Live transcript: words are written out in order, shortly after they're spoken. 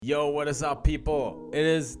Yo, what is up, people? It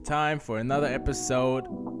is time for another episode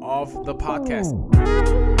of the podcast.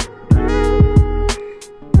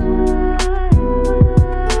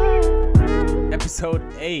 Episode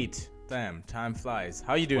 8. Damn, time flies.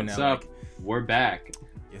 How you doing What's now, up? Mike? We're back.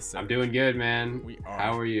 Yes, sir. I'm doing good, man. We are.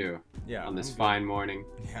 How are you? Yeah, On this I'm good. fine morning,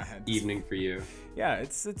 Yeah, evening for you. Yeah,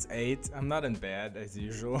 it's 8. I'm not in bed as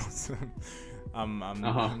usual. So I'm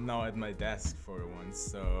now at my desk for once.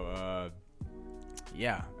 So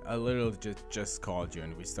yeah, I literally just called you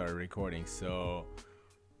and we started recording. So,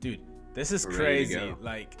 dude, this is We're ready to crazy. go.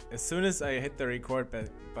 Like, as soon as I hit the record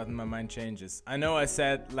button, my mind changes. I know I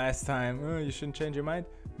said last time, oh, you shouldn't change your mind,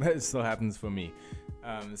 but it still happens for me.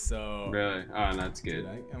 So Really? Oh, that's good.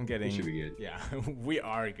 I'm getting. We should be good. Yeah, we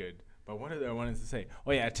are good. But what did I wanted to say?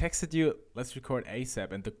 Oh yeah, I texted you. Let's record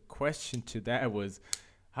ASAP, and the question to that was,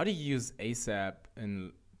 how do you use ASAP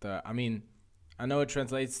in the? I mean, I know it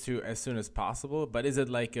translates to as soon as possible, but is it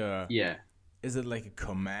like a? Yeah. Is it like a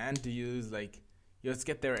command to use? Like, yo, let's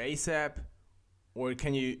get there ASAP, or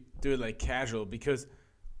can you do it like casual? Because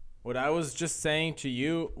what I was just saying to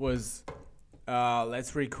you was,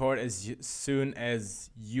 let's record as soon as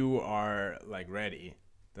you are like ready.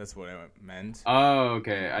 That's what I meant. Oh,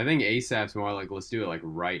 okay. I think ASAP's more like, let's do it like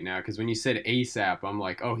right now. Because when you said ASAP, I'm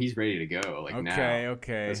like, oh, he's ready to go. Like now.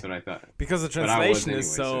 Okay. That's what I thought. Because the But I was translation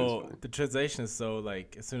is anyway, so it's so fine. the translation is so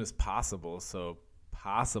like as soon as possible. So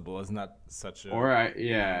possible is not such a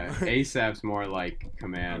ASAP's more like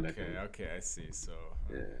command. I think. Okay, I see. So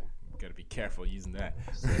Yeah. gotta be careful using that.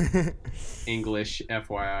 English,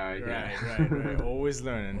 FYI. Yeah. Right. Always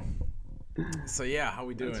learning. So yeah, how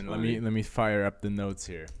we That's doing? funny. Let me fire up the notes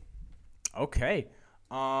here. Okay.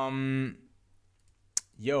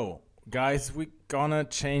 Yo, guys, we gonna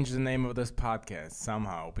change the name of this podcast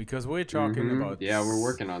somehow because we're talking Mhm. about Yeah, we're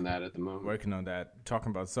working on that at the moment. working on that,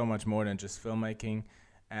 talking about so much more than just filmmaking.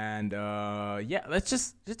 And yeah, let's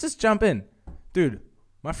just jump in. Dude,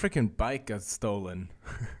 my freaking bike got stolen.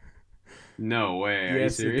 No way. Are you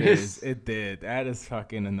Yes, serious? it did. That is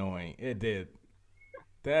fucking annoying. It did.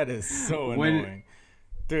 That is so When- annoying.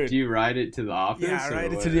 Dude. Do you ride it to the office? Yeah, I or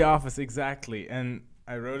rode it what? to the office, exactly. And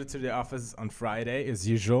I rode it to the office on Friday, as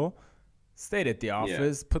usual. Stayed at the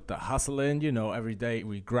office, put the hustle in, every day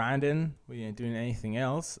we grinding. We ain't doing anything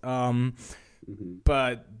else. Mhm.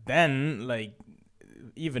 But then, like,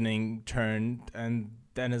 evening turned, and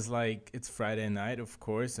then it's Friday night, of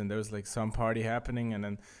course, and there was, like, some party happening, and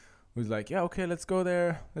then we was like, yeah, okay, let's go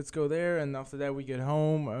there, and after that we get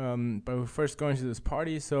home, but we're first going to this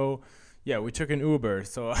party, so, yeah, we took an Uber,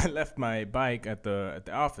 so I left my bike at the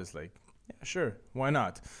office, like, yeah, sure, why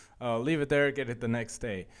not, leave it there, get it the next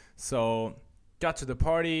day, so, got to the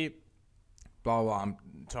party, blah, blah, I'm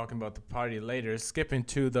talking about the party later, skipping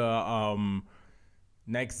to the,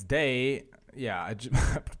 next day, yeah,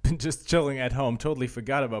 I've been just chilling at home, totally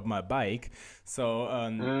forgot about my bike. So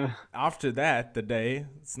after that,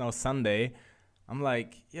 it's now Sunday, I'm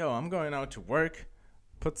like, yo, I'm going out to work,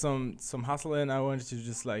 put some hustle in. I wanted to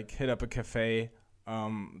just like hit up a cafe, do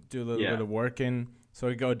a little bit of working. So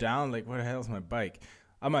I go down, like, where the hell is my bike?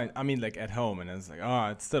 I mean, like at home, and I was like, oh,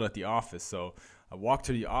 it's still at the office. So I walk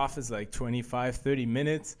to the office like 25, 30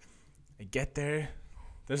 minutes. I get there.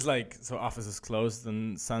 There's like, so office is closed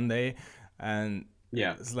on Sunday, and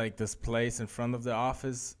Yeah. it's like this place in front of the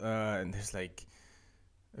office, and there's like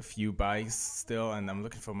a few bikes still, and I'm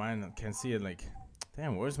looking for mine and can't see it. Like,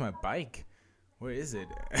 damn, where's my bike? Where is it?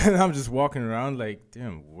 And I'm just walking around like,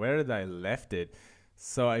 damn, where did I left it?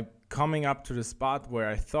 So I coming up to the spot where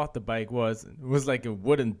I thought the bike was. It was like a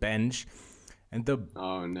wooden bench, and the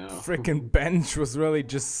Oh no. freaking bench was really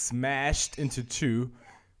just smashed into two,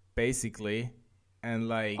 basically, and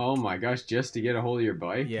like. Oh my gosh! Just to get a hold of your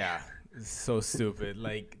bike. Yeah, it's so stupid.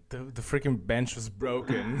 Like the freaking bench was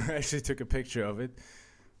broken. I actually took a picture of it.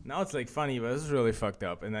 Now it's like funny, but it's really fucked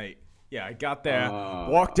up. And I got there,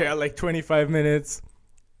 walked there like 25 minutes,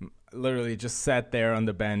 literally just sat there on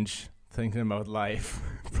the bench thinking about life.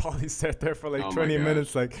 Probably sat there for like Oh my 20 gosh.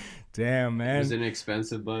 minutes, like, damn, man. Was it an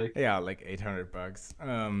expensive bike? Yeah, like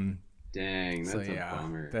 $800. Dang, that's So yeah, a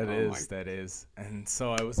bummer. that is. And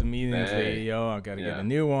so I was immediately, Hey. I gotta get Yeah. a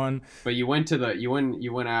new one. But you went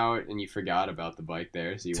out and you forgot about the bike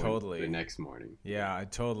there, so you Totally. went the next morning. Yeah, I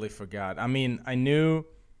totally forgot. I mean, I knew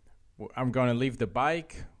I'm going to leave the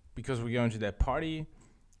bike because we're going to that party.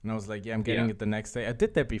 And I was like, yeah, I'm getting Yeah. it the next day. I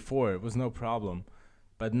did that before. It was no problem.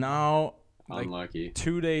 But now, like Unlucky.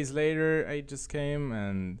 2 days later, I just came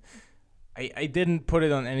and I didn't put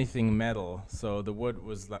it on anything metal. So the wood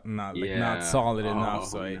was not Yeah. solid enough. Oh,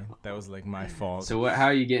 So no. that was like my fault. So how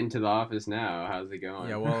are you getting to the office now? How's it going?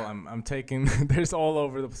 Yeah, well, I'm taking, there's all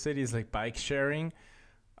over the cities like bike sharing.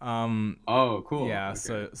 Oh, cool. Yeah,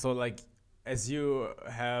 Okay. so like as you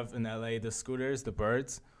have in LA the scooters, the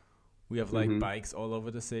birds, we have like Mm-hmm. bikes all over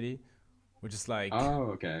the city, which is like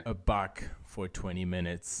Oh, okay. a buck for 20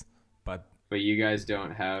 minutes. But But you guys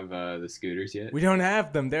don't have the scooters yet? we don't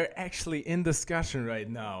have them. They're actually in discussion right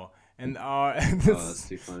now. And our Oh, that's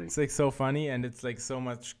too funny. it's like so funny and it's like so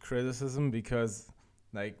much criticism because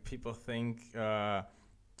like people think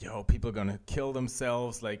people are gonna kill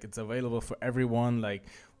themselves, like it's available for everyone, like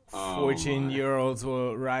Oh 14-year my. olds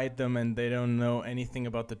will ride them and they don't know anything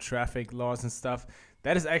about the traffic laws and stuff.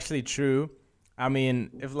 That is actually true. I mean,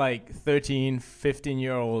 if like 13,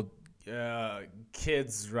 15-year-old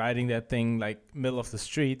kids riding that thing like middle of the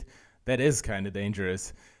street, that is kind of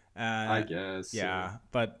dangerous. I Uh, guess. Yeah. yeah,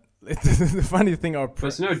 but the funny thing, But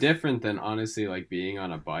it's no different than honestly like being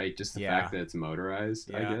on a bike, just the yeah, fact that it's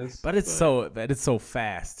motorized, I yeah, guess. but it's so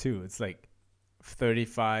fast too. It's like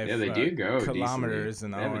 35 Yeah, they do go decently. kilometers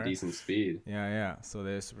an They have a hour. decent speed. Yeah, yeah. So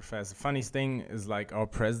they're super fast. The funniest thing is like our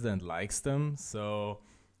president likes them, so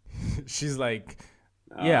she's like,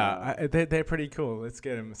 yeah, they're pretty cool. Let's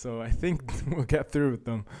get them. So I think we'll get through with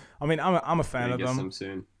them. I mean, I'm a fan Gonna of get them, some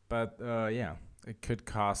soon. but yeah, it could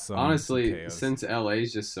cause some Honestly, chaos. since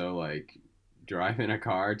LA's just so like driving a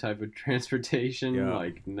car type of transportation, Yeah.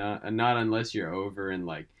 like not unless you're over in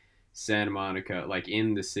like Santa Monica, like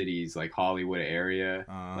in the cities, like Hollywood area.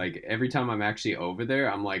 Like every time I'm actually over there,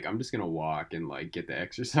 I'm like I'm just gonna walk and like get the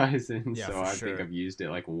exercise in. Yeah, So for I think sure. I've used it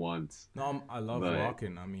like once. No, I love But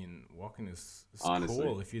walking. I mean, walking is honestly,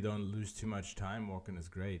 cool if you don't lose too much time. Walking is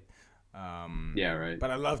great. yeah, right.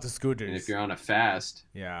 But I love the And if scooters. you're on a fast,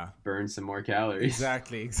 Yeah. burn some more calories.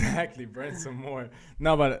 Exactly, exactly. Burn some more.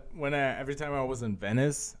 No, but every time I was in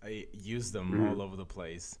Venice, I used them Mhm. all over the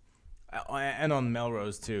place, and on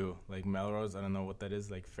Melrose too. Like Melrose, I don't know what that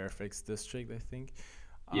is. Like Fairfax District, I think.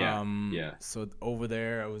 Yeah, yeah. So over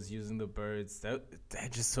there, I was using the birds. They're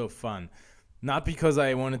just so fun. Not because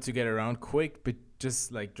I wanted to get around quick, but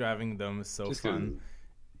just like driving them is so Just because. fun.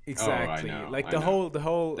 Oh, I Exactly. know. Like I know.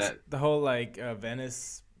 That. the whole like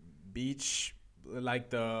Venice beach, like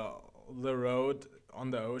the road on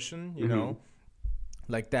the ocean, you Mhm. know,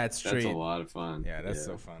 like that That's a street. lot of fun. Yeah, that's Yeah.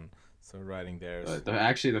 so fun. So riding there is But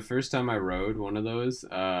actually, the first time I rode one of those,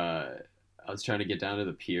 I was trying to get down to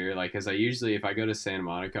the pier. Like, cause I usually, if I go to Santa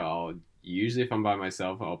Monica, I'll usually if I'm by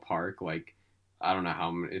myself, I'll park like I don't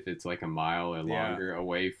know if it's like a mile or yeah. longer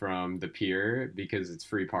away from the pier because it's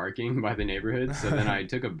free parking by the neighborhood. So then I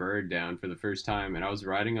took a bird down for the first time, and I was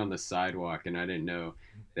riding on the sidewalk, and I didn't know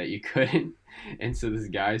that you couldn't. And so this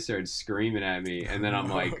guy started screaming at me, and then I'm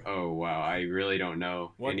like, oh wow, I really don't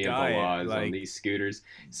know What any guy? of the laws on Like these scooters.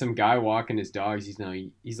 Some guy walking his dogs. He's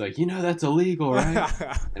like, that's illegal,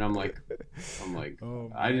 right? And I'm like,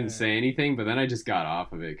 Oh I didn't man. say anything, but then I just got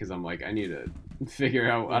off of it because I'm like, I need to figure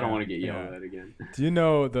out. I don't Yeah, want to get yelled yeah. at again. Do you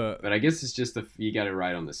know the But I guess it's just you got to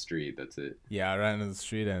ride on the street. That's it. yeah, right on the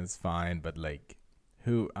street and it's fine, but like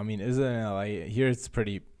who I mean, is it in LA? Here it's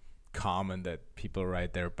pretty common that people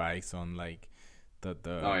ride their bikes on like the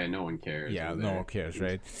Oh yeah, no one cares. yeah, over no there. one cares,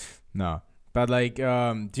 right? No. But like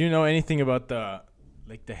do you know anything about the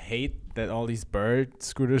hate that all these bird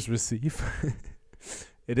scooters receive?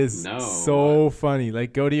 It is No. so funny.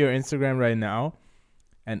 Like go to your Instagram right now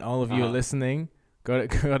and all of you Uh-huh. listening, go to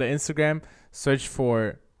go to Instagram, search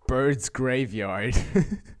for Birds Graveyard.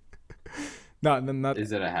 Not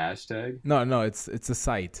Is it a hashtag? no, it's a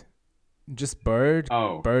site. Just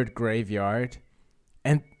Oh, bird graveyard.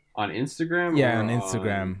 And on Instagram? yeah, or on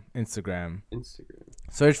Instagram. Instagram. Instagram.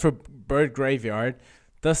 Search for bird graveyard.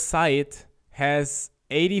 The site has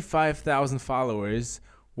 85,000 followers,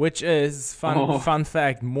 which is fun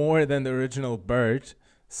fact more than the original bird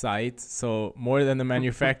site, so more than the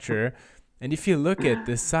manufacturer. And if you look at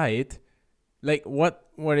this site, like what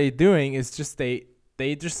they're doing is just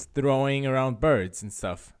they just throwing around birds and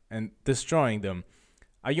stuff and destroying them.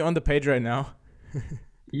 Are you on the page right now?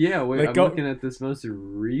 Yeah, wait, Like, I'm go- looking at this most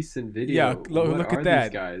recent video. Yeah, What look are at that.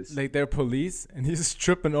 These guys? Like they're police and he's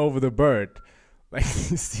tripping over the bird. Like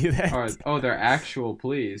you see that? They're actual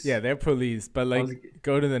police. Yeah, they're police. But like was-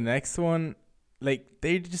 go to the next one. Like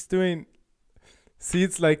they're just doing see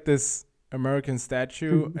it's like this American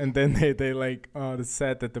statue and then they like it's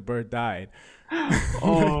sad that the bird died.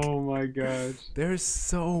 Oh my gosh, There's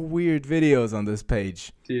so weird videos on this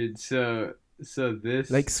page. dude. So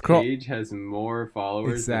this Like, scroll- page has more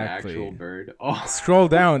followers Exactly. than actual bird. Oh, Scroll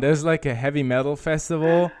down, there's like a heavy metal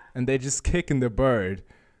festival and they just kicking the bird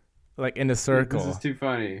like in a circle. this is too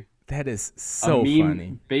funny. That is so a meme,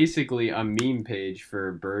 funny. basically a meme page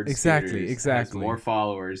for bird Exactly, scooters has exactly. more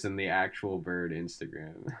followers than the actual bird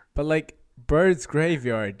Instagram. But like Bird's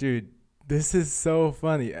Graveyard, dude, This is so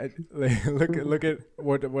funny. Like, look at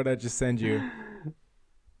what I just sent you.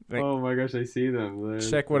 Like, Oh my gosh, I see them.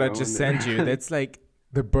 check what They're I going just sent you. there. That's like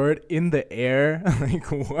the bird in the air. Like,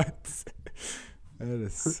 what? That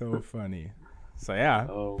is so funny. So yeah,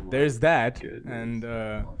 Oh my there's that, and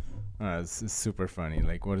goodness. it's super funny.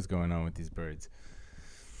 Like, what is going on with these birds?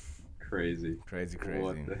 Crazy. Crazy,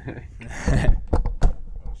 What crazy. the heck?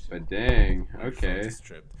 Oh shit, But dang. my phone Okay. just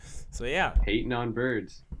tripped. So yeah, Hating on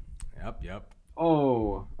birds. yep,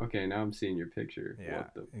 Oh, okay. Now I'm seeing your picture. yeah,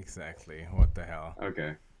 What the? exactly. What the hell,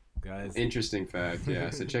 Okay. guys? Interesting fact. Yeah.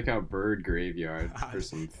 So check out Bird Graveyard for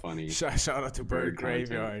some funny Shout out to Bird bird content.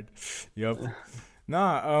 Graveyard. Yep.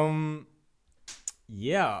 Nah,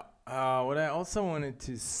 yeah. What I also wanted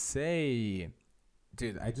to say,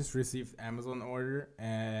 dude, I just received Amazon order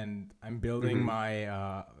and Mhm.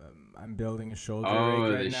 I'm building a shoulder Oh,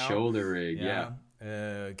 rig the right now. shoulder rig. Yeah.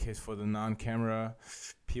 Case for the non-camera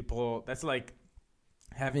people. That's like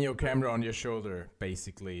having your camera on your shoulder,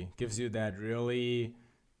 basically. Gives you that really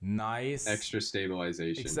nice. Extra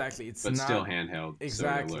stabilization, Exactly. It's but still not handheld. So to look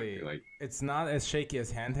exactly. like. It's not as shaky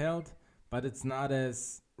as handheld, but it's not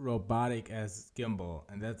as robotic as gimbal,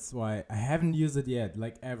 and that's why I haven't used it yet,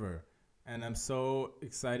 like ever. And I'm so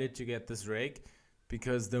excited to get this rig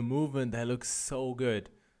because the movement that looks so good.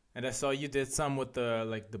 And I saw you did some with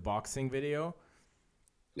the boxing video.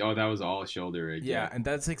 Oh, that was all shoulder rig. Yeah, Yeah. and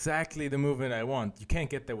that's exactly the movement I want. You can't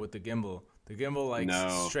get that with the gimbal. The gimbal like No.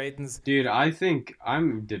 straightens. Dude, I think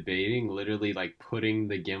I'm debating literally like putting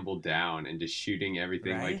the gimbal down and just shooting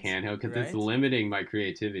everything like Right? handheld because it's Right? limiting my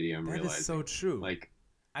creativity. I'm That is so realizing. true. Like,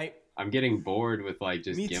 I I'm getting bored with like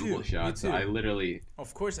just Me gimbal too. Me shots. I too. literally,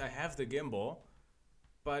 Of course I have the gimbal,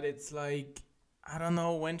 but it's like I don't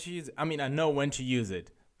know when to use it. I mean, I know when to use it.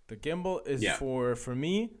 The gimbal is yeah, for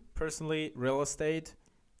me personally real estate.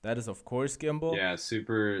 That is of course gimbal. yeah,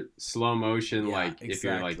 super slow motion. Yeah, Like if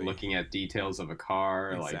you're like exactly. looking at details of a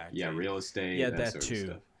car, like yeah, Exactly. real Yeah, estate, that that sort of too.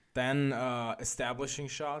 stuff. Then establishing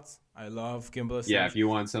shots. I love gimbal Yeah, if establish. you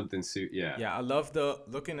want something, yeah, Yeah, I love the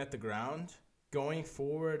looking at the ground, going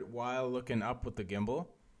forward while looking up with the gimbal.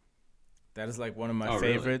 That is like one of my oh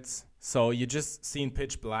really? favorites. So you just seen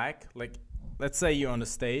pitch black. Like, let's say you're on the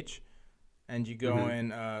stage and you go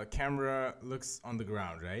Mm-hmm. in, camera looks on the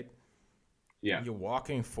ground, right? Yeah, You're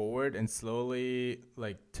walking forward and slowly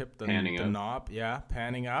like tip panning the up. knob, yeah,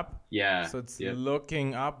 panning up. Yeah, So it's yep.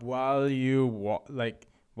 looking up while you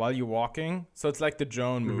while you're walking. So it's like the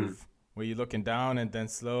drone Mm-hmm. move where you're looking down and then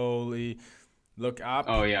slowly look up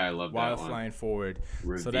Oh yeah, I love while that one. flying forward. So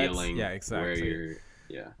that's yeah, Revealing where exactly. you're.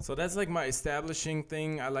 Yeah. So that's like my establishing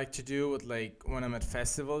thing I like to do with like when I'm at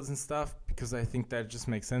festivals and stuff because I think that just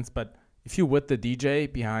makes sense. But if you with the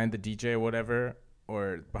DJ behind the DJ or whatever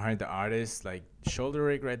or behind the artist, like shoulder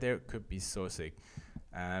rig right there could be so sick.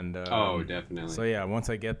 And Oh, so definitely. yeah, once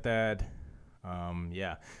I get that,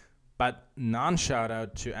 yeah. But non shout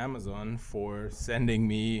out to Amazon for sending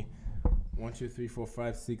me 1, 2, 3, 4,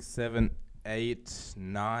 5, 6, 7, 8,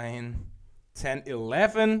 9, 10,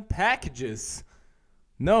 11 packages.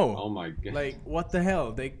 No, Oh my god. like what the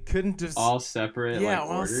hell? They couldn't just All separate yeah, like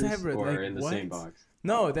all orders separate. or Like in the what? same box?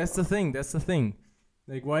 No, that's the Oh, thing. That's the thing.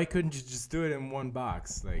 Like why couldn't you just do it in one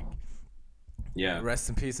box? Like yeah, yeah. rest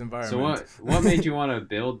in peace, So environment. what made you want to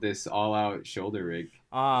build this all out shoulder rig?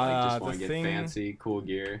 Like just The want to get thing. fancy, cool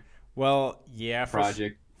gear Well, yeah.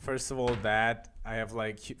 project. First of all, that I have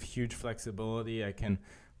like huge flexibility. I can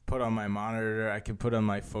put on my monitor. I can put on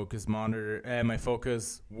my focus monitor, my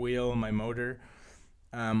focus wheel, my motor.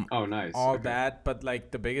 Oh, nice. All Okay. that. But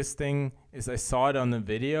like the biggest thing is I saw it on the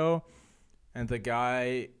video, and the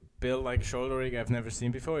guy built like a shoulder rig I've never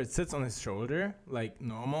seen before. It sits on his shoulder like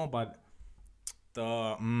normal, but the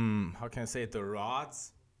how can I say it? The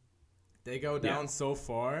rods they go Yeah. down so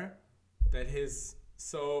far that his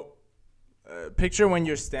so picture when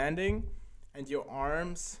you're standing and your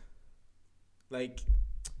arms like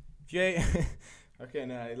if you okay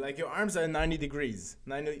now like your arms are 90 degrees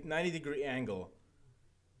 90 degree angle.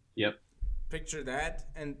 Yep. Picture that,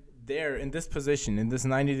 and there in this position, in this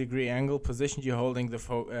 90-degree angle position, you're holding the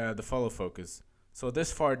follow focus. So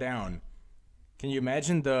this far down. Can you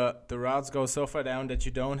imagine the rods go so far down that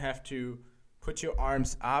you don't have to put your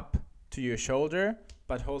arms up to your shoulder,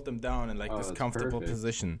 but hold them down in like Oh, this that's comfortable perfect.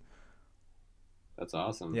 position? That's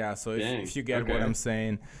awesome. Yeah. So Dang. if you get what Okay. I'm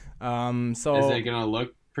saying, Is so it gonna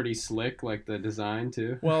look pretty slick like the design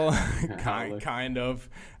too? well, How it looks. kind of.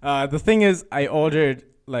 The thing is, I ordered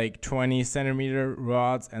like 20 centimeter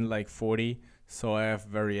rods and like 40, so I have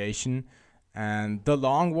variation. And the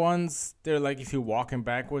long ones, they're like if you're walking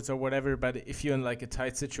backwards or whatever. But if you're in like a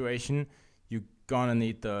tight situation, you're gonna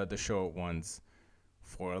need the short ones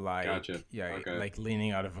for like Gotcha. yeah, Okay. like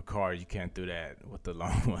leaning out of a car. You can't do that with the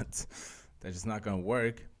long ones. That's just not gonna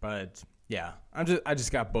work. But yeah, I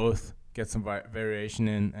just got both. Get some variation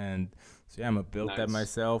in, and so yeah, I'm gonna build that Nice.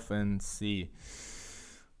 myself and see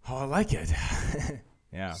how I like it.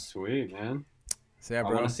 Yeah. Sweet, man. So yeah, I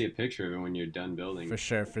want bro. to see a picture of it when you're done building. For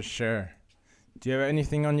sure, for sure. Do you have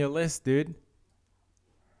anything on your list, dude?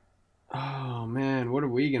 Oh man, what are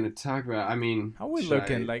we gonna talk about? I mean, How we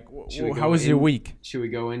looking? Like, should we how go was your in? week? Should we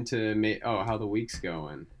go into how the week's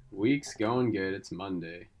going? Week's going good. It's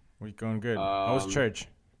Monday. Week going good. How was Um, church?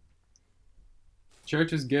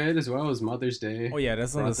 church was good as well as Mother's Oh Day. yeah,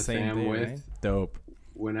 that's on the Brought the same fam day, right? with. Dope.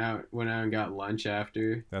 Went out and got lunch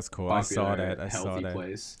after. That's cool. I saw Popular that. I saw healthy that.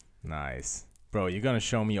 place. Nice. Bro, you're gonna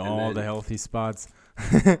show me And all the then, healthy spots.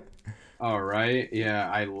 all right, yeah,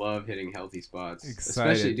 I love hitting healthy spots.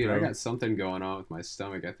 Especially, Excited, dude, I bro. got something going on with my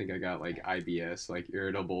stomach. I think I got like IBS, like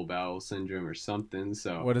irritable bowel syndrome or something.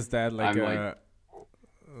 So What is that like? I'm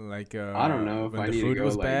like, I don't know if When I the need to food go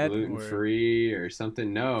was like bad, gluten or free or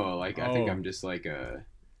something. No, like I think oh, I'm just like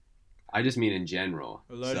I just mean in general.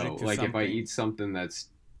 allergic So to like if I something? eat something that's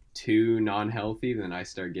too non-healthy, then I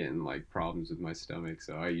start getting like problems with my stomach.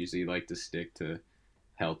 So I usually like to stick to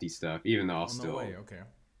healthy stuff, even though I'll Oh no way. still Okay.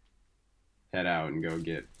 head out and go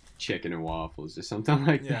get chicken and waffles or something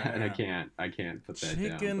like Yeah, that. And yeah. I can't put that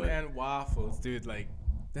down. Chicken But and waffles, dude. Like,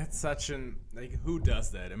 that's such an like. Who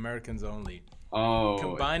does that? Americans only. oh,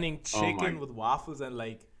 Combining oh my, chicken with waffles and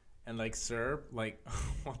like syrup. Like,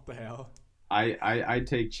 what the hell? I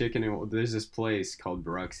take chicken and there's this place called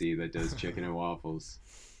Bruxy that does chicken and waffles,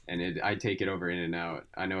 and I take it over In and Out.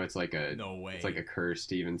 I know No it's like a way. curse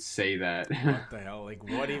to even say that. What the hell? Like,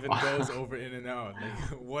 what even goes over In and Out?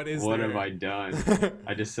 Like, what is What have there? I done?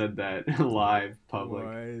 I just said that live, public.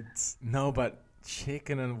 What? No, but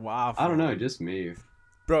chicken and I don't know, waffle, just me.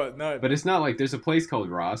 bro. No, But it's not like there's a place called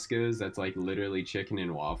Roscoe's that's like literally chicken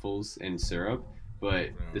and waffles and syrup. But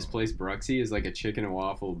this bro. place Bruxy is like a chicken and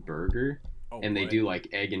waffle burger, Oh, and they what? do like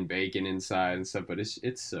egg and bacon inside and stuff. But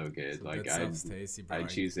it's so good. So Like that sounds tasty, bro. I'd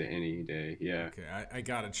choose it any day. Yeah. Okay, I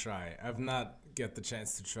gotta try. I've not get the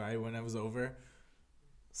chance to try when I was over,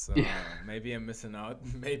 so Yeah. maybe I'm missing out.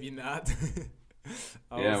 Maybe not.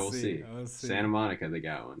 Yeah, we'll see. I'll see. Santa Monica they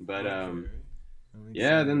got one. But Okay, I'm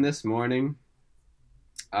yeah, then excited. this morning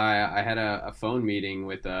I had a phone meeting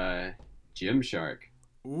with Gymshark.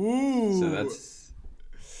 So Ooh, that's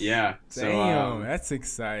yeah. So damn, that's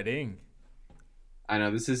exciting. I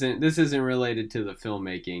know this isn't related to the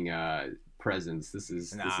filmmaking presence. This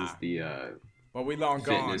is Nah, the but we long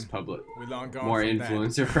fitness gone. public We long gone more from that.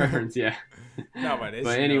 influencer preference, yeah. No, but it's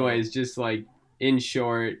But anyways, just like in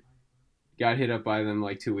short, got hit up by them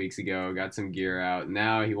like 2 weeks ago, got some gear out.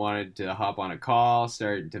 Now he wanted to hop on a call,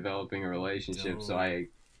 start developing a relationship. So dope. I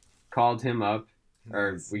called him up,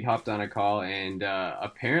 or Nice. we hopped on a call, and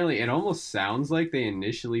apparently it almost sounds like they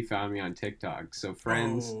initially found me on TikTok. So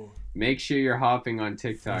friends, Oh, make sure you're hopping on for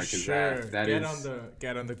TikTok because sure. that is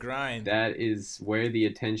Get on the grind. that is where the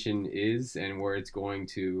attention is and where it's going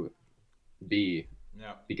to be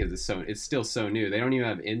Yeah. because it's still so new. They don't even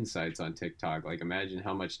have insights on TikTok. Like imagine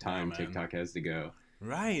how much Yeah, time man. TikTok has to go.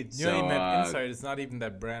 Right. You don't So even have insight. It's not even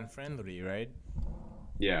that brand friendly, right?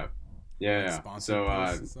 yeah, Like yeah. sponsored So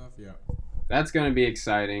posts and stuff. Yeah. that's gonna be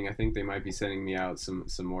exciting. I think they might be sending me out some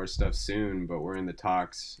more stuff soon, but we're in the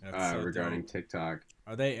talks That's so regarding dope. TikTok.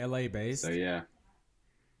 Are they LA So based? yeah,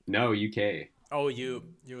 no UK. Oh, you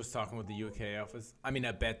was talking with the UK office. I mean,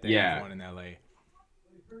 I bet they have Yeah. one in LA.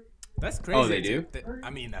 That's Oh, crazy. they do. I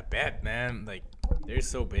mean, I bet, man. Like, they're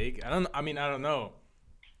so big. I mean, I don't know.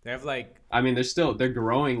 They have like I mean, they're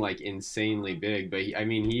growing like insanely big. But he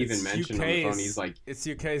even mentioned on the phone. He's like, It's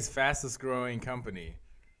UK's fastest growing company.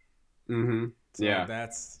 mm-hmm, So yeah.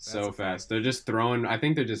 that's So a fact. fast. They're just throwing. I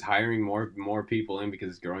think they're just hiring more people in because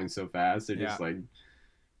it's growing so fast. They're Yeah. just like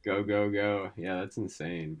go go go. Yeah, that's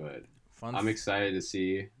insane. But Fun. I'm excited to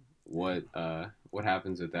see what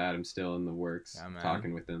happens with that. I'm still in the works Yeah, man.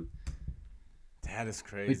 talking with them. That is But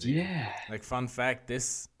crazy. yeah, Like fun fact,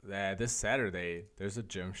 this Saturday there's a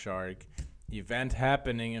Gymshark event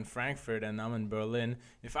happening in Frankfurt, and I'm in Berlin.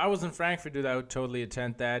 If I was in Frankfurt, dude, I would totally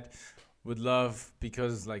attend that. Would love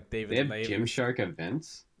because like they David have Lavis. Gymshark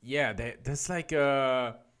events. Yeah, that's like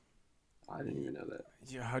I didn't even know that.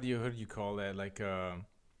 yeah, how do you call that? Like a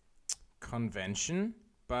convention,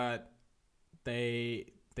 but they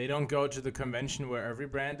don't go to the convention where every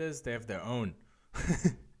brand is. They have their own.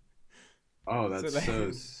 Oh, So that's they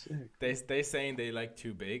so sick. they saying they like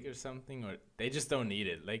too big or something, or they just don't need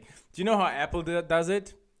it. Like, do you know how Apple does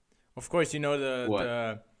it? Of course, you know What?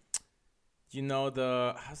 the You know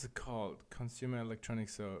the how's it called? Consumer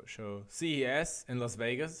Electronics Show CES in Las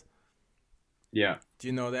Vegas. Yeah. Do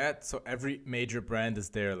you know that? So every major brand is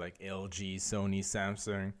there, like LG, Sony,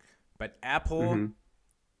 Samsung, but Apple Hmm.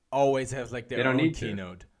 always has like They their don't own need to.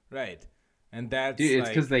 keynote, right? And that's Dude, it's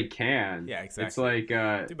because like, they can. yeah, It's exactly.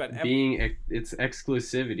 like Dude, but it's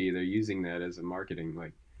exclusivity. They're using that as a marketing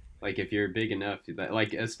like if you're big enough that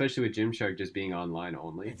like especially with Gymshark just being online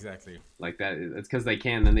only exactly, like that it's because they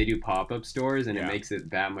can. Then they do pop up stores and it yeah, makes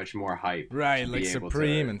it that much more hype right, to like be able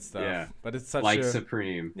Supreme to and yeah stuff. But it's such like a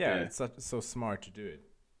Supreme yeah, yeah it's so smart to do it.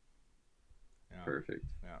 Yeah, perfect.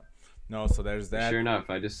 yeah. No, so there's But that. sure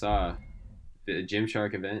enough, I just saw the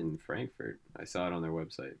Gymshark event in Frankfurt. I saw it on their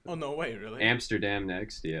website. Oh no way, really? Amsterdam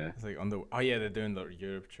next, yeah. It's like on the oh yeah, they're doing the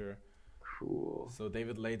Europe tour. Cool. So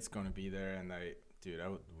David Lade's gonna be there, and I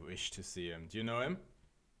would wish to see him. Do you know him?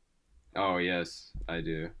 Oh yes, I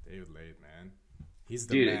do. David Lade, man. He's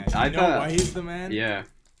the man. Dude, I You know thought why he's the man? yeah.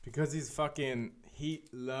 Because he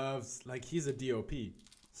loves, like, he's a DOP,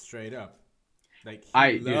 straight up. Like,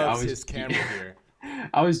 he Dude, I loves was his camera gear.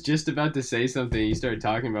 I was just about to say something. You started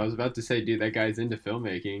talking about. I was about to say, dude, that guy's into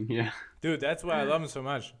filmmaking. Yeah, Dude, that's why I love him so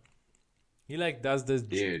much. He, like, does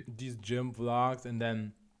dude. these gym vlogs, and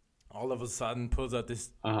then all of a sudden pulls out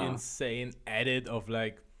this Uh-huh. insane edit of,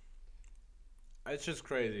 like, it's just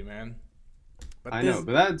crazy, man. But I this, know,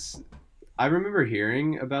 but that's. I remember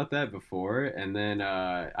hearing about that before, and then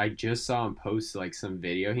I just saw him post like some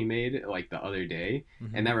video he made like the other day,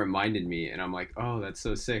 and that reminded me, and I'm like, oh, that's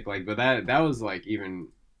so sick. Like, but that was like even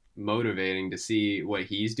motivating to see what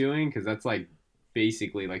he's doing because that's like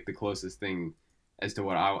basically like the closest thing as to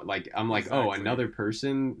what I like. I'm like, oh, exactly. another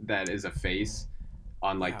person that is a face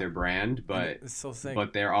on like Yeah. their brand, And but it's so sick.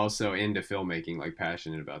 they're also into filmmaking, like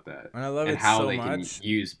passionate about that, And I love and it how so they can much.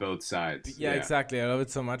 use both sides. Yeah, exactly. I love it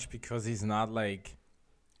so much because he's not like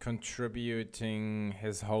contributing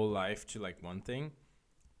his whole life to like one thing,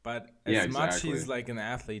 but Yeah, as much exactly. he's like an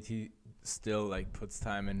athlete, he still like puts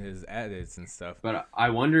time in his edits and stuff. But I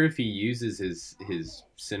wonder if he uses his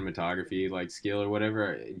cinematography like skill or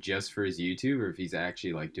whatever just for his YouTube, or if he's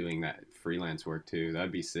actually like doing that freelance work too.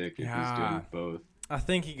 That'd be sick if he's Yeah, doing both. I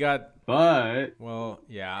think he got But well.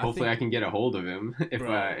 Yeah, hopefully I can get a hold of him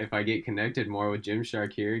bro, if I get connected more with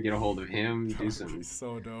Gymshark here, get a hold of him, that do would some be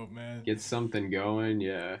so dope, man. get something going.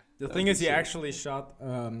 Yeah, The that'd thing be is, he sick. actually shot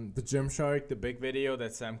the Gymshark, the big video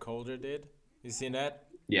that Sam Colder did. You seen that?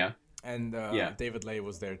 Yeah, And yeah. David Lay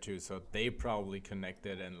was there too, so they probably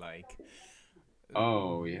connected and like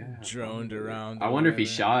Oh yeah. droned Probably. around. I Or wonder if he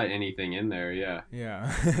whatever. shot anything in there. Yeah,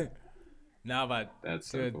 Yeah. No, but that's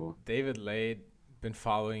so dude, cool. David Lade, been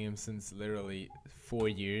following him since literally 4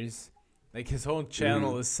 years. Like his whole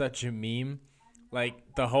channel Hmm. is such a meme.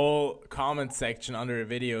 Like the whole comment section under a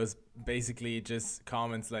video is basically just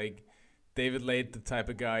comments like David Lade, the type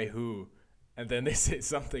of guy who, and then they say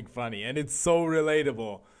something funny, and it's so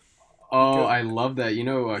relatable. Oh, Because I love that. You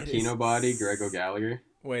know, it Kino Body, Greg is. O'Gallagher.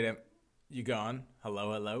 Wait, you gone?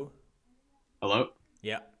 Hello, hello. Hello.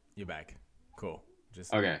 Yeah, you're back. Cool.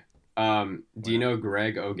 Just Okay. Do you whatever. know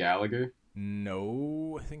Greg O'Gallagher?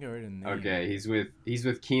 No, I think I heard a name. Okay, he's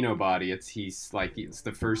with Kino Body. It's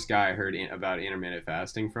the first guy I heard about intermittent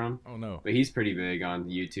fasting from. Oh no. But he's pretty big on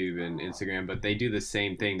YouTube and Instagram. But they do the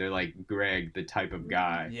same thing. They're like Greg, the type of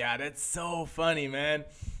guy. Yeah, that's so funny, man.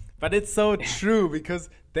 But it's so true because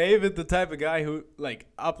David, the type of guy who like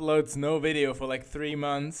uploads no video for like 3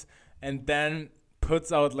 months and then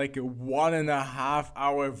puts out like a 1.5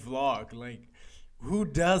 hour vlog. Like, who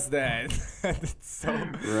does that? It's so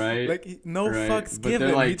Right. like no Right. fucks But they're given.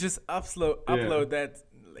 He like, just yeah. upload that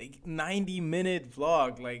like 90-minute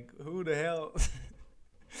vlog. Like, who the hell?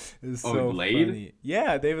 It's Oh, so Lade? funny.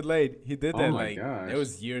 Yeah, David Lade. He did Oh that my like gosh. it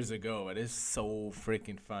was years ago, but it's so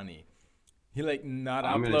freaking funny. He like not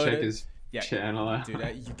I'm gonna check uploaded. his Yeah, channel out. dude,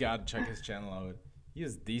 you gotta check his channel out. He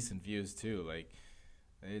has decent views too. Like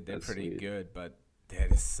they're That's pretty sweet. good, but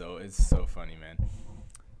that is it's so funny, man.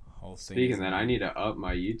 Whole thing. Speaking is of that, I amazing. need to up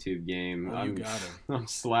my YouTube game. Oh, you got him. I'm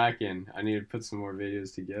slacking. I need to put some more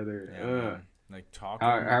videos together. Yeah, Ugh. man. Like talking.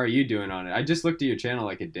 How are you doing on it? I just looked at your channel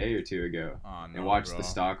like a day or two ago Oh no, and watched bro. the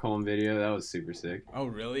Stockholm video. That was super sick. Oh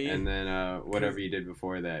really? And then whatever you did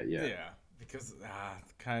before that, yeah. Yeah, because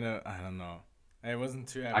kind of I don't know. I wasn't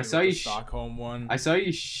too happy I saw with you the Stockholm one. I saw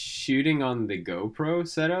you shooting on the GoPro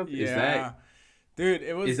setup. Yeah, dude,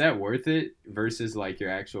 Is that worth it versus like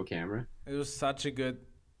your actual camera? it was such a good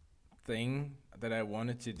thing that I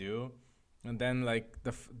wanted to do, and then like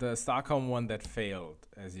the Stockholm one that failed,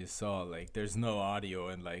 as you saw, like there's no audio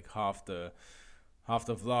and like half the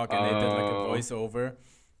vlog, and they did like a Oh, voiceover.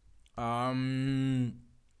 Um,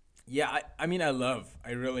 Yeah, I mean, I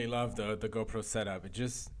really love the GoPro setup. It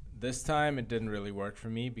just, this time it didn't really work for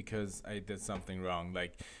me because I did something wrong.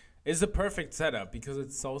 Like, it's the perfect setup because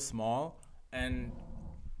it's so small. And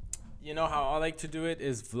you know how I like to do it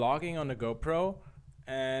is vlogging on the GoPro,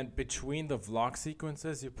 and between the vlog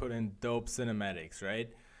sequences, you put in dope cinematics, right?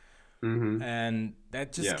 Mm-hmm. And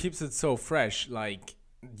that just Yeah. keeps it so fresh. Like,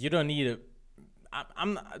 you don't need a.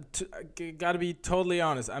 I'm not, gotta be totally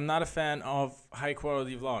honest. I'm not a fan of high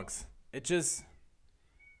quality vlogs. It just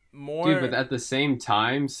Dude, but more. at the same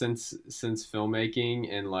time, since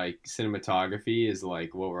filmmaking and like cinematography is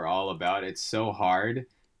like what we're all about, it's so hard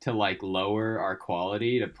to like lower our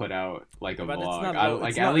quality to put out like a But it's vlog. not I low.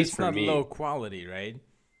 like at least It's for not low me. quality, right?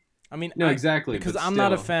 I mean, No, exactly, because but I'm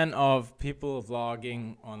not a still. fan of people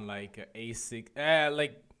vlogging on like a A6,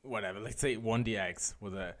 like whatever. Let's say 1DX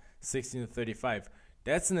with a 16 to 35.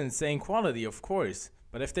 That's an insane quality, of course.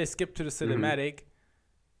 But if they skip to the Hmm. cinematic,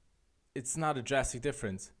 it's not a drastic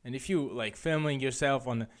difference. And if you like filming yourself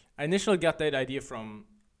on, I initially got that idea from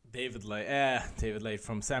David Lay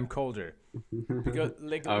from Sam Colder, because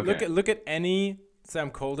like Okay. look at any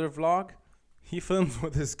Sam Colder vlog, he films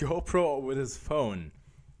with his GoPro or with his phone,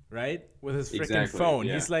 right? With his freaking Exactly. phone.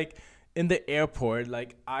 Yeah. He's like in the airport,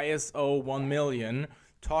 like ISO 1 million,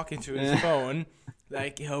 talking to his phone,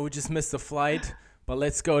 like, yo, we just missed a flight, but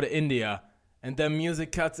let's go to India. And then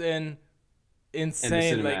music cuts in, And the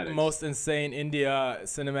insane, like cinematics. most insane India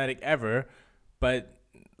cinematic ever. But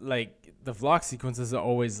like the vlog sequences are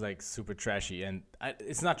always like super trashy, and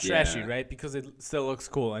it's not trashy, Yeah. right? Because it still looks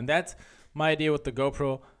cool, and that's my idea with the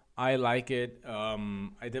GoPro. I like it.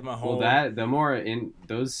 I did my Well, whole. that the more in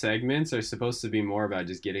those segments are supposed to be more about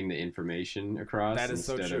just getting the information across That is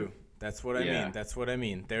so instead of true. That's what I mean. yeah. That's what I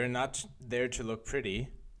mean. They're not there to look pretty.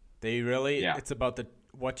 They really. Yeah. It's about the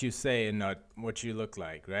what you say and not what you look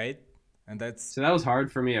like, right? And that's. So that was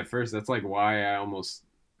hard for me at first. That's like why I almost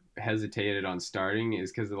hesitated on starting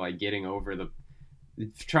is because of like getting over the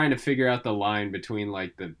trying to figure out the line between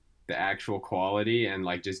like the actual quality and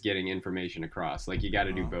like just getting information across. Like you got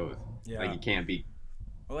to do Uh-huh. both. Like Yeah. you can't be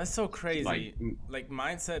Well, that's so like crazy. Like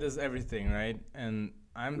mindset is everything, right? And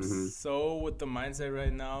I'm mm-hmm. so with the mindset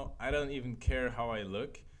right now. I don't even care how I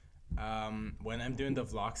look. When I'm doing the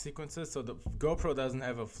vlog sequences, so the GoPro doesn't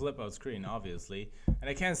have a flip out screen, obviously, and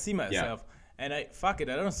I can't see Yeah. myself. And I fuck it.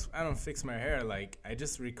 I don't fix my hair. Like I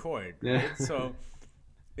just record, right? So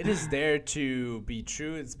it is there to be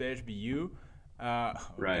true. It's there to be you.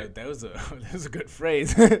 Right. That was a that was a good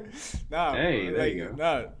phrase. No, Hey, there you like go.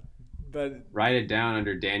 no, but Write it down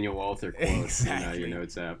under Daniel Walther quotes in your exactly.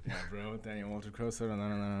 notes app. Yeah, bro. Daniel Walter Croser. No, no,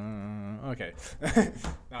 no, no, no. Okay.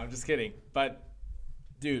 No, I'm just kidding. But,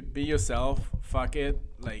 dude, be yourself. Fuck it.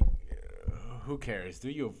 Like, who cares? Do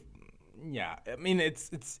you? Yeah. I mean,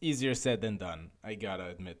 it's easier said than done. I gotta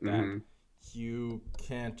admit that. Mm-hmm. You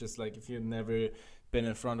can't just like if you've never been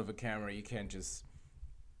in front of a camera, you can't just.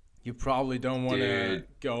 You probably don't want to Dude,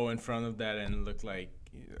 go in front of that and look like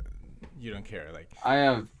you don't care. Like, I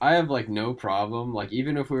have like no problem. Like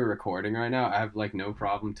even if we were recording right now, I have like no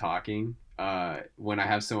problem talking when I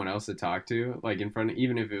have someone else to talk to, like in front of,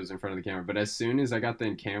 even if it was in front of the camera. But as soon as I got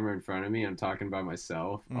the camera in front of me, I'm talking by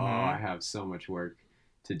myself. Oh, I mm-hmm. have so much work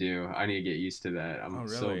to do. I need to get used to that. Oh, I'm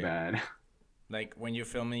so really? bad. Like when you're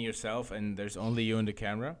filming yourself and there's only you and the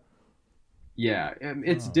camera? Yeah,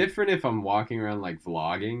 it's Oh. different if I'm walking around like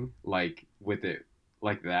vlogging, like with it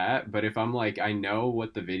like that. But if I'm like, I know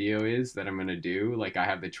what the video is that I'm gonna do, like I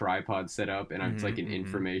have the tripod set up and it's like an Mm-hmm, mm-hmm.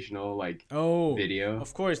 informational like Oh, video.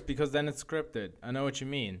 of course, because then it's scripted. I know what you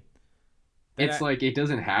mean. Then It's like it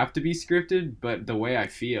doesn't have to be scripted, but the way I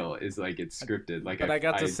feel is like it's scripted. Like but I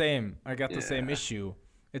got the I same. I got the same yeah, issue.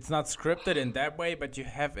 It's not scripted in that way, but you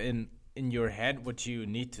have in your head what you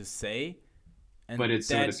need to say, and but it's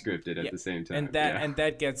sort of that, scripted at yeah, the same and time. Yeah,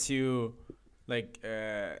 that gets you, like,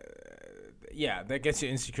 yeah, that gets you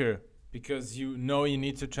insecure because you know you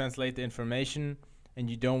need to translate the information, and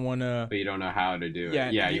you don't want to. but you don't know how to do it. Yeah,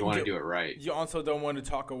 Yeah, you want to do it right. you also don't want to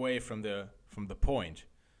talk away from the point,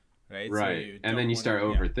 right? So Right. you And then don't you want to. start Yeah,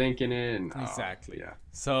 overthinking it and oh, exactly. yeah.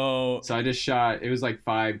 So. So I just shot it was like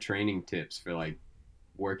 5 training tips for like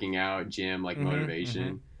working out, gym, like Mm-hmm, mm-hmm.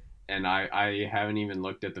 motivation. And I haven't even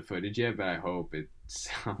looked at the footage yet, but I hope it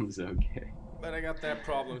sounds okay. But I got that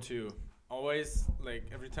problem too. Always, like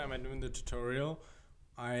every time I'm doing the tutorial,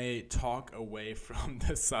 I talk away from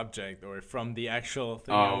the subject or from the actual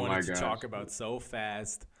thing I Oh wanted my to gosh. talk about so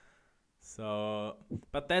fast. So,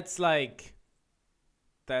 but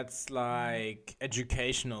that's like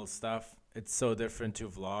educational stuff. It's so different to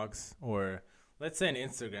vlogs or let's say an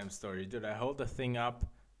Instagram story. Dude, I hold the thing up,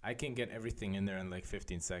 I can get everything in there in like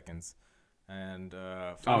 15 seconds. And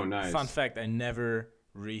Oh, nice. fun fact, I never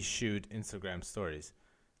reshoot Instagram stories.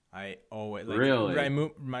 I always like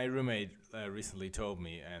Really? my roommate recently told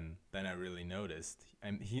me, and then I really noticed.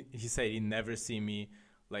 And he said he never see me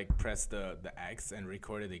like press the X and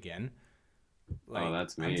record it again. Like Oh,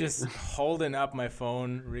 that's I'm me. just holding up my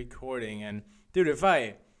phone recording, and dude, if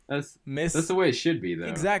I That's miss the way it should be, though.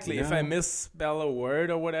 exactly, You if I know? misspell a word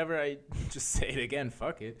or whatever, I just say it again.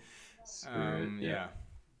 Fuck it. Screw it. Yeah. Yeah.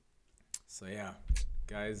 So yeah,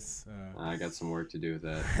 guys. I got some work to do with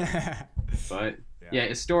that. Yeah. But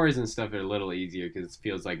yeah, stories and stuff are a little easier because it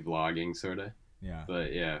feels like vlogging, sort of. Yeah.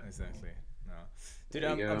 But yeah. Exactly. No. Dude,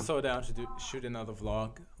 There you I'm go. so down to shoot another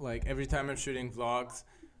vlog. Like every time I'm shooting vlogs,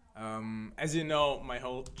 as you know, my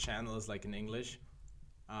whole channel is like in English.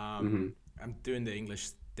 Mhm. I'm doing the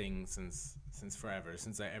English thing since forever.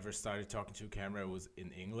 Since I ever started talking to a camera, it was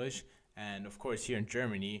in English. And of course, here in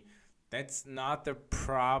Germany, that's not the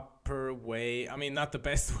proper way. I mean, not the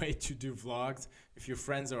best way to do vlogs if your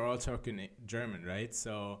friends are all talking German, right?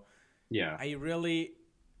 So Yeah. I really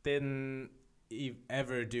didn't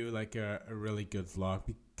ever do like a really good vlog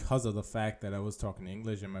because of the fact that I was talking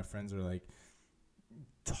English and my friends were like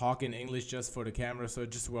talking English just for the camera, so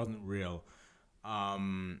it just wasn't real.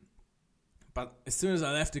 But as soon as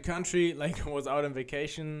I left the country, like was out on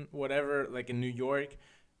vacation, whatever, like in New York,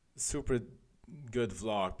 super good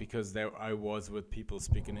vlog because there I was with people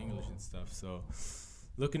speaking English and stuff. So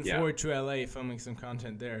looking Yeah. forward to LA filming some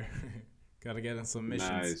content there. Gotta get on some missions.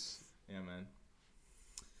 Nice. Yeah, man.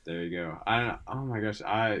 There you go. Oh my gosh.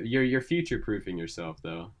 You're future proofing yourself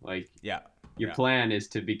though. Like Yeah. your Yeah. plan is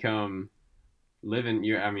to become living.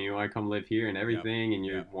 You want to come live here and everything, and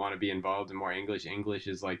you Yep. want to be involved in more English. English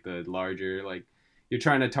is like the larger, like you're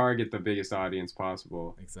trying to target the biggest audience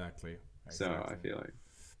possible. Exactly. So I feel like.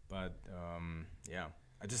 But yeah,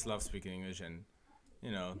 I just love speaking English, and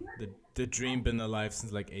the dream been alive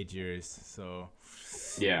since like 8 years. So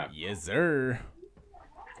Yeah. yes, sir.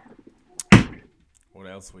 What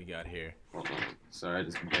else we got here? Hold on. Sorry, I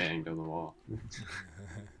just banged on the wall.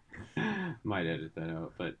 Might edit that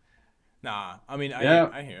out, but Nah, I mean Yeah.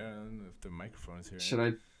 I hear. I don't know if the microphone is here.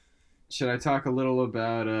 should I talk a little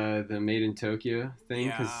about the Made in Tokyo thing?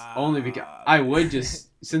 Because only because Yeah. I would just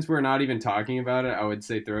since we're not even talking about it, I would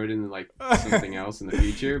say throw it in like something else in the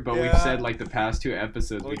future. But Yeah. we've said like the past 2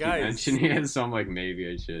 episodes Well, we keep guys. mentioning it, so I'm like maybe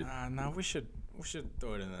I should. No, we should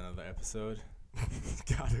throw it in another episode.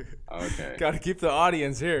 Okay. Gotta keep the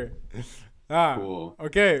audience here. Cool.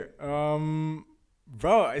 Okay.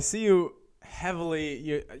 Bro, I see you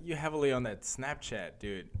heavily on that Snapchat,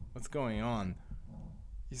 dude. What's going on?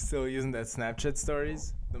 You still using that Snapchat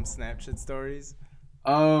stories? Them Snapchat stories?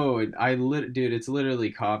 Oh, dude, it's literally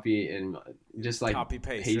copy and just like Copy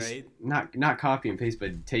paste, right? Not copy and paste,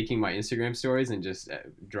 but taking my Instagram stories and just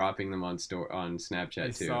dropping them on Snapchat I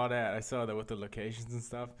too. saw that with the locations and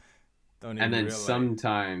stuff. Don't even And then realize.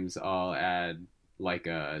 sometimes I'll add like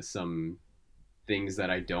some things that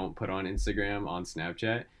I don't put on Instagram on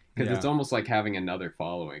Snapchat because Yeah. it's almost like having another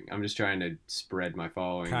following. I'm just trying to spread my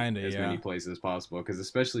following Kinda, as yeah. many places as possible because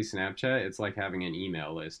especially Snapchat, it's like having an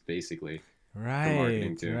email list basically. Right,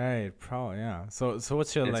 marketing too. right, probably, yeah. So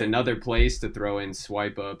what's your It's like? another place to throw in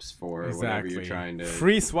swipe ups for whatever Exactly. you're trying to.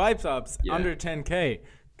 Free swipe ups Yeah. under 10K,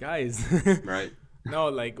 guys. Right. No,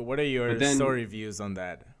 like, what are your But then- story views on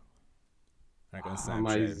that? Like on On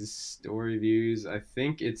my Snapchat. story views, I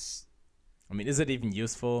think it's. I mean, is it even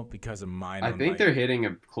useful? Because of mine, I on, think like, they're hitting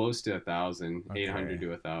close to 1,000, Okay. 800 to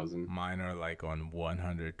 1,000. mine are like on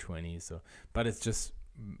 120. So, but it's just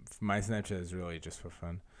my Snapchat is really just for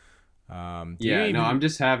fun. Do you Yeah, even- no, I'm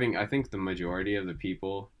just having. I think the majority of the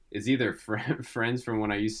people is either friends from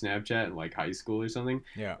when I used Snapchat in like high school or something,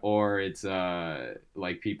 Yeah. or it's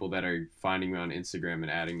like people that are finding me on Instagram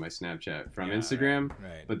and adding my Snapchat from Yeah, Instagram.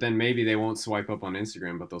 Right. But then maybe they won't swipe up on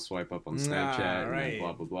Instagram, but they'll swipe up on Nah, Snapchat and right. then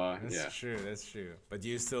blah blah blah. That's Yeah. true. That's true. But do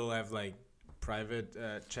you still have like private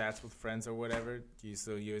chats with friends or whatever? Do you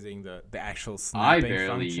still using the actual I snapping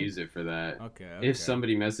barely function? use it for that. Okay. If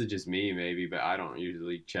somebody messages me, maybe, but I don't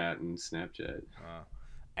usually chat in Snapchat.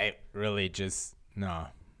 I really just no.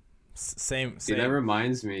 Same. Dude, that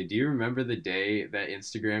reminds me. Do you remember the day that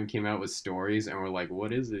Instagram came out with stories and we're like,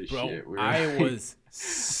 "What is this Bro, shit?" I was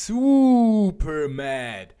super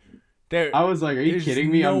mad. I was like, "Are you There's kidding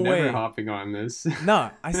me? no I'm never way. hopping on this."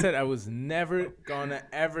 No, I said I was never gonna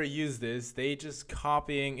ever use this. They just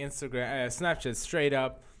copying Instagram, Snapchat straight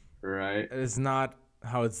up. Right. It's not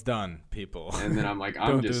how it's done, people. And then I'm like,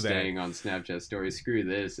 I'm Don't just do that. staying on Snapchat stories. Screw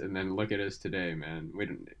this. And then look at us today, man. We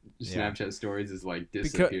don't. Yeah. Snapchat stories is like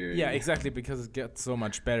Because, disappearing. yeah, exactly, because it gets so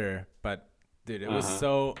much better. But dude, it was Uh-huh.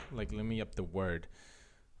 so like, let me up the word.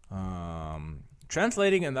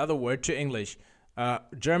 Translating another word to English.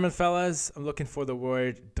 German fellas, I'm looking for the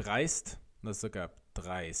word dreist. Let's look up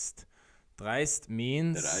dreist. Dreist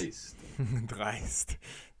means Dreist. dreist.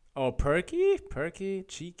 Oh, perky,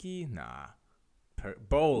 cheeky. Nah,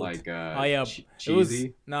 bold. Like yeah,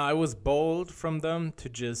 cheesy. It was bold from them to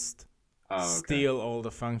just Okay. steal all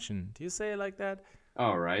the function. Do you say it like that?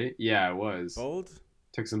 Oh, right. Yeah, it was. Bold?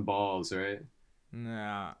 Took some balls, right?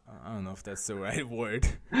 Nah, I don't know if that's the right word.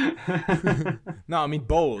 No, I mean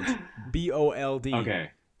bold. BOLD.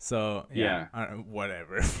 Okay. So yeah.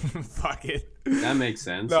 Whatever. Fuck it. That makes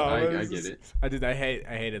sense. No, I get it. I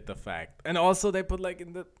hated the fact. And also they put like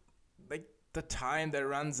in the time that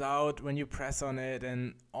runs out when you press on it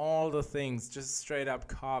and all the things just straight up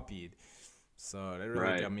copied. So that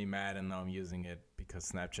really got me mad, and now I'm using it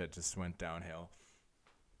because Snapchat just went downhill.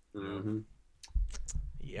 Mm-hmm.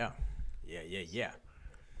 Yeah.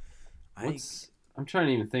 I'm trying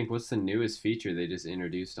to even think. What's the newest feature they just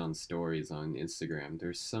introduced on stories on Instagram?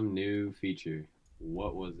 There's some new feature.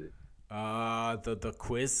 What was it? The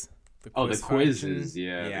quiz. The quizzes. Function.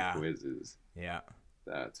 Yeah, the quizzes. Yeah.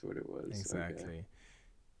 That's what it was. Exactly. Okay.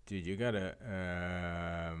 Dude, you gotta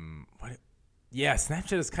what? Yeah,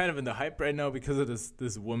 Snapchat is kind of in the hype right now because of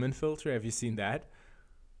this woman filter. Have you seen that?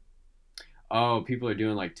 Oh, people are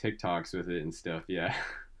doing like TikToks with it and stuff. Yeah.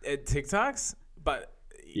 TikToks, but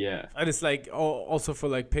yeah, and it's like also for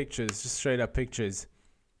like pictures, just straight up pictures.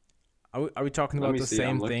 Are we talking about the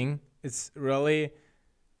same thing? It's really.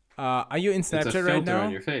 Are you in Snapchat it's a right filter now?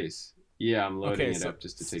 on your face. Yeah, I'm loading it up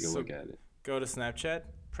just to take a look at it. Go to Snapchat,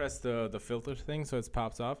 press the filter thing so it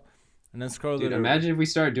pops off, and then scroll. Dude, imagine if we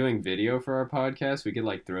start doing video for our podcast. We could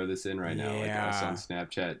like throw this in right now, like us on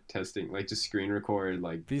Snapchat testing, like just screen record,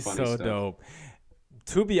 like be funny so stuff. Dope.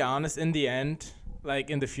 To be honest, in the end, like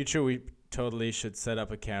in the future, we totally should set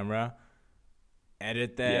up a camera,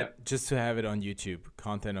 edit that just to have it on YouTube,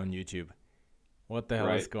 content on YouTube. What the hell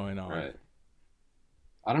is going on? Right.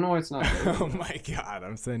 I don't know why it's not there. Oh my god,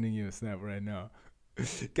 I'm sending you a snap right now.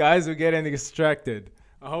 Guys, we're getting distracted.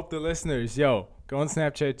 I hope the listeners, go on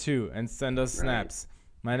Snapchat too and send us snaps.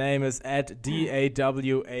 My name is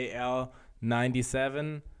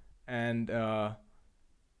 @DAWAL97 and Alec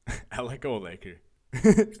Olaker.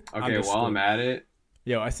 Okay, while I'm at it,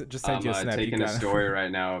 I just sent you a snap. I'm taking a story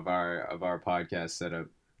right now of our podcast setup.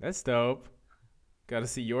 That's dope. Got to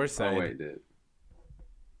see your side. Oh wait, dude.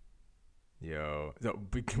 Yo,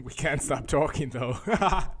 we can't stop talking though.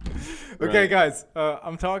 Okay, guys,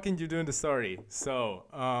 I'm talking. You're doing the story. So,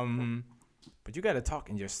 but you gotta talk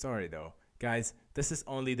in your story though, guys. This is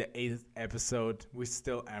only the 8th episode. We're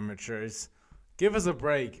still amateurs. Give us a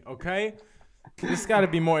break, okay? This gotta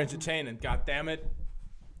be more entertaining. God damn it.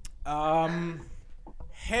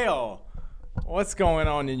 Hell, what's going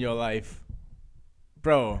on in your life,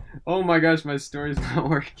 bro? Oh my gosh, my story's not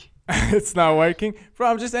working. It's not working, bro.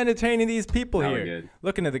 I'm just entertaining these people here. Good.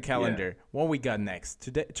 Looking at the calendar, what we got next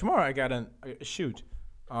tomorrow. I got a shoot,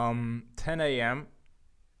 10 a.m.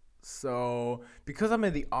 So because I'm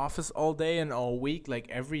in the office all day and all week, like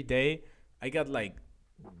every day, I got like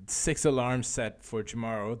 6 alarms set for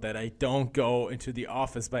tomorrow that I don't go into the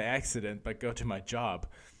office by accident, but go to my job.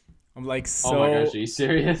 I'm like so. Oh my gosh, are you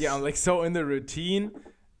serious? Yeah, I'm like so in the routine,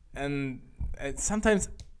 and sometimes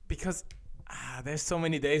because. There's so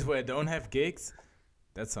many days where I don't have gigs.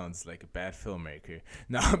 That sounds like a bad filmmaker.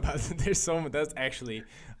 No, but there's actually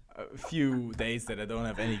a few days that I don't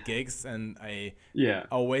have any gigs, and I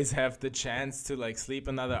always have the chance to like sleep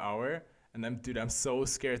another hour. And I'm so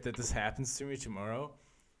scared that this happens to me tomorrow.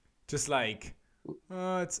 Just like,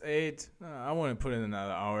 it's 8. I want to put in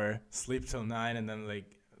another hour, sleep till 9, and then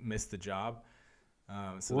like miss the job.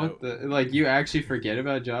 Like you actually forget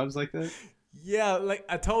about jobs like that? Yeah, like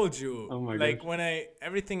I told you. Oh my like gosh. when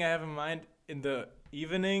everything I have in mind in the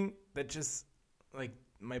evening, that just like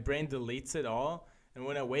my brain deletes it all. And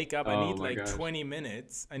when I wake up, I need like 20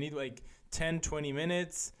 minutes. I need like 10-20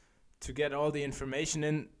 minutes to get all the information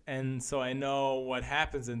in, and so I know what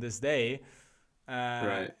happens in this day.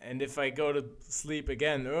 And if I go to sleep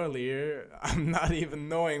again earlier, I'm not even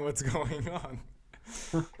knowing what's going on.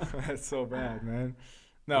 That's so bad, man.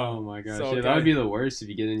 No. Oh my gosh. That would be the worst if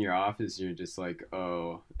you get in your office and you're just like,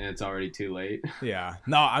 and it's already too late. Yeah.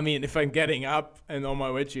 No, I mean, if I'm getting up and on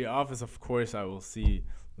my way to your office, of course I will see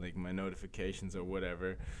like my notifications or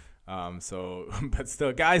whatever. But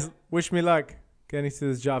still, guys, wish me luck getting to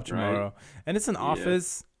this job tomorrow. Right. And it's an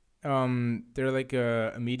office. They're like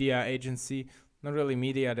a media agency. Not really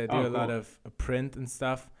media. They do a lot of print and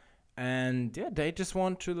stuff. And yeah, they just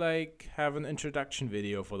want to like have an introduction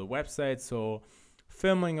video for the website. So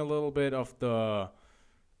filming a little bit of the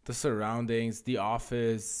the surroundings, the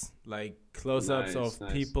office, like close-ups Nice, of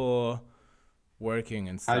nice. people working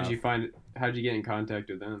and stuff. How'd you get in contact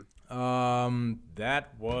with them? That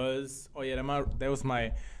was that was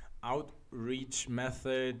my outreach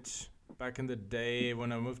method back in the day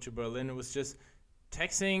when I moved to Berlin. It was just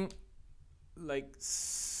texting like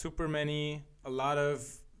a lot of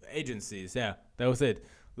agencies. Yeah, that was it.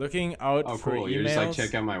 Looking out Oh, for cool. You're just like emails.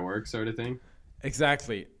 check out my work sort of thing.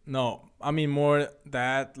 Exactly. No, I mean more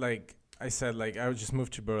that like I said, like I would just move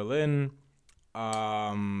to Berlin,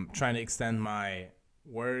 trying to extend my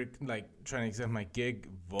work, like trying to extend my gig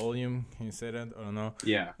volume. Can you say that? I don't know.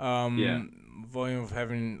 Yeah. Yeah. Volume of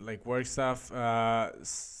having like work stuff.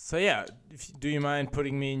 So yeah, do you mind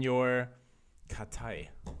putting me in your Kartei?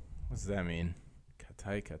 What does that mean?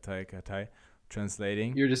 Kartei.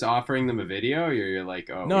 Translating. You're just offering them a video, or you're like,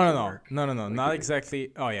 oh, we No, no, can no, work. no, no, no, Like, not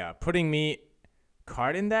exactly. Oh yeah, putting me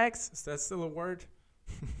card index. Is that still a word?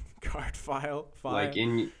 Card file. like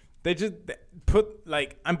in They put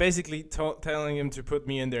like I'm basically telling them to put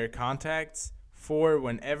me in their contacts for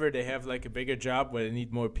whenever they have like a bigger job where they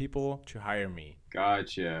need more people to hire me.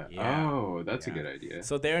 Gotcha. Yeah. Oh, that's Yeah. a good idea.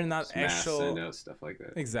 So they're not Just mass actual. send out stuff like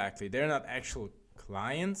that. Exactly, they're not actual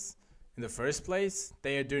clients in the first place.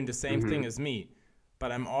 They are doing the same Mhm. thing as me,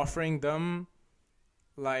 but I'm offering them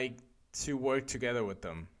like to work together with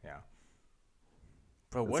them. Yeah.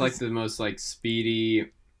 Bro, It's what like is? the most like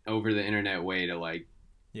speedy over the internet way to like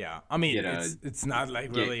Yeah, I mean get a it's not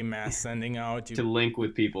like get really mass sending out. to link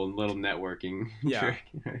with people and little networking Yeah.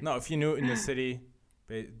 trick. No, if you're new in the city,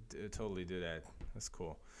 totally do that. That's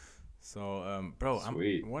cool. So, bro,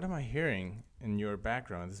 Sweet. what am I hearing in your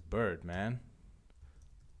background? This bird, man.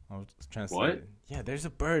 I'll translate What? it. Yeah, there's a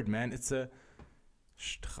bird, man. It's a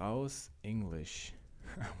Strauss English.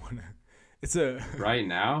 I wanna. It's a. Right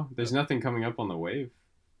now, there's nothing coming up on the wave.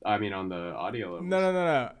 I mean, on the audio levels.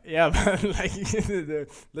 No. Yeah, but like,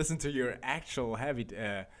 listen to your actual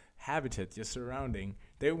habitat, your surrounding.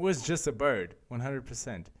 There was just a bird,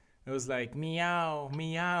 100%. It was like meow,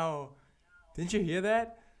 meow. Didn't you hear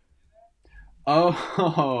that?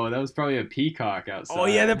 Oh, that was probably a peacock outside. Oh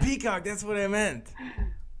yeah, the peacock. That's what I meant.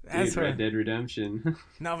 That's Dude, what. Red Dead Redemption.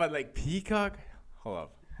 No, but like peacock. Hold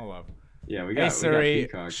up. Yeah, we Hey got Siri,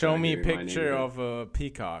 peacocks show out me a here in my picture neighborhood. of a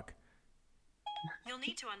peacock. You'll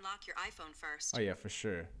need to unlock your iPhone first. Oh yeah, for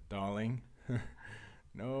sure, darling.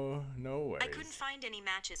 No I couldn't worries. find any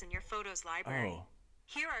matches in your photos library. Oh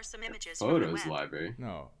Here are some images from the Photos web. library.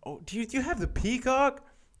 no. Oh, do you have the peacock?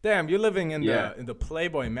 Damn, you're living in Yeah. the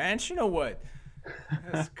Playboy Mansion or what?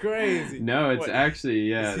 That's crazy. No, it's What,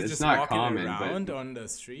 actually is he it's just not walking common, around but on the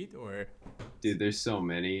street, or dude, there's so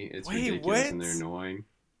many. It's Wait, ridiculous and what? they're annoying.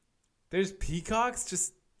 there's peacocks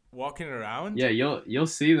just walking around? Yeah, you'll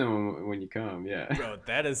see them when you come. Yeah. Bro,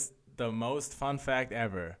 that is the most fun fact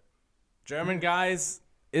ever. German guys,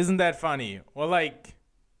 isn't that funny? Well, like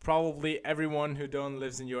probably everyone who don't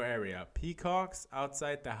lives in your area. Peacocks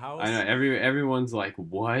outside the house. I know everyone's like,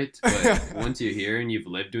 what? But once you're here and you've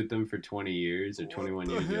lived with them for 20 years or 21 What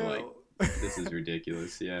the years, you're like, hell? this is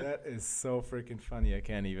ridiculous. Yeah. That is so freaking funny. I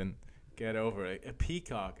can't even get over it. A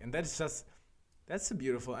peacock, and that's a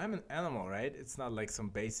beautiful animal, right? It's not like some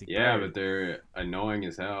basic. Yeah, bird. but they're annoying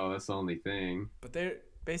as hell. That's the only thing. But they're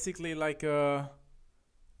basically like the.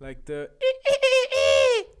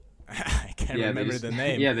 I can't Yeah, remember they just, the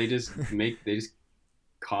name. Yeah, they just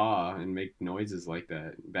caw and make noises like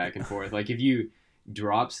that back and forth. Like if you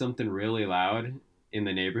drop something really loud in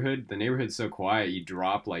the neighborhood's so quiet, you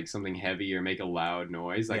drop like something heavy or make a loud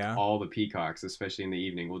noise, like Yeah. all the peacocks, especially in the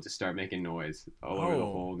evening, will just start making noise all over the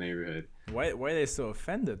Oh. whole neighborhood. Why are they so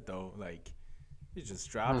offended though? Like, you just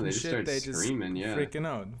drop Oh, and they just shit. start They just screaming, yeah. freaking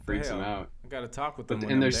out. What the Freaks them hell? out. I gotta talk with them. But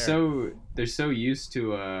when and I'm they're there. so used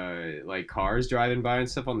to like cars driving by and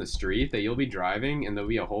stuff on the street that you'll be driving and there'll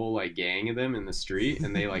be a whole like gang of them in the street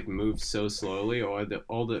and they like move so slowly or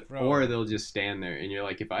Bro. or they'll just stand there and you're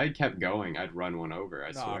like, if I had kept going, I'd run one over.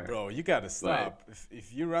 I Nah, swear. bro, you gotta stop.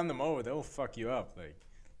 If you run them over, they'll fuck you up. Like,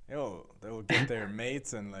 they'll get their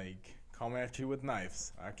mates and like come at you with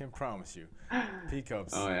knives. I can promise you.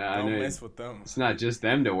 Peacocks. Oh, yeah, I don't know. mess with them. It's not just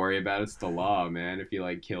them to worry about. It's the law, man. If you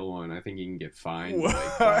like kill one, I think you can get fined like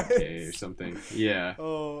What? 5K or something. Yeah,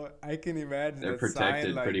 Oh, I can imagine. they're that protected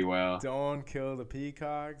sign, like, pretty well. Don't kill the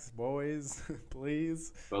peacocks, boys,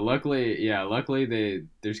 please. But luckily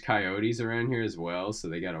there's coyotes around here as well, so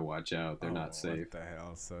they gotta watch out. They're not safe. What the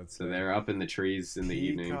hell? So it's So like they're up in the trees in the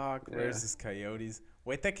evening. peacock Yeah. versus coyotes.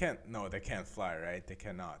 Wait, they can't. No, they can't fly, right? They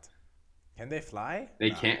cannot. Can they fly? They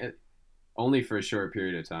Nah. can't only for a short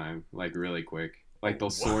period of time, like really quick. Like they'll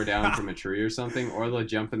soar down from a tree or something, or they'll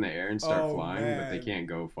jump in the air and start Oh, flying, but they man. can't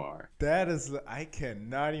go far. That is, I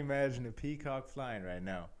cannot imagine a peacock flying right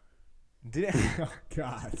now. Oh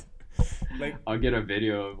God. Like, I'll get a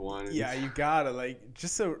video of one. yeah, you gotta like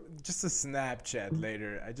just a Snapchat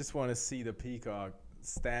later. I just want to see the peacock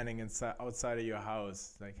standing inside outside of your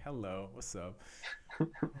house. Like, hello, what's up?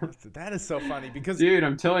 That is so funny because Dude,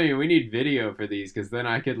 I'm telling you, we need video for these because then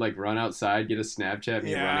I could like run outside, get a Snapchat, of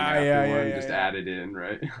me Yeah, running yeah, after yeah, one, yeah, just yeah. add it in,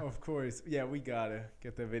 right? of course, yeah, we gotta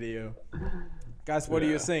get the video. Guys, what do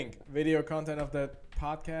you Yeah. think? Video content of that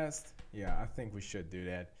podcast? Yeah, I think we should do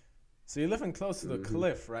that. So you're living close to the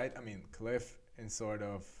cliff, right? I mean, cliff in sort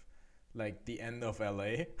of like the end of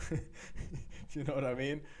LA. You know what I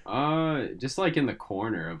mean? Just like in the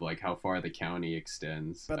corner of like how far the county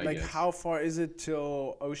extends, But I like, guess. how far is it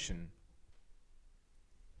till ocean?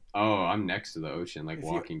 Oh, I'm next to the ocean, like If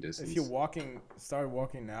walking you, distance. If you start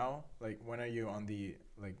walking now, like when are you on the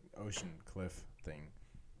like ocean cliff thing?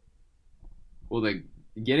 Well, the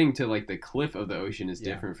getting to like the cliff of the ocean is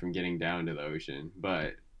Yeah. different from getting down to the ocean,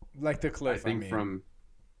 but Like the I cliff, think mean. from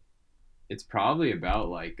it's probably about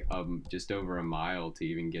like just over a mile to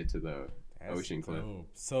even get to the That's ocean cliff. dope.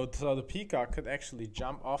 So the peacock could actually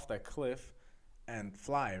jump off that cliff and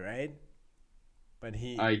fly, right? But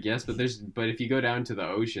I guess, but if you go down to the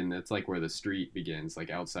ocean, that's like where the street begins,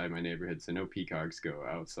 like outside my neighborhood. So no peacocks go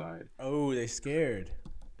outside. oh, they scared.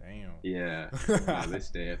 Damn. Yeah, no, they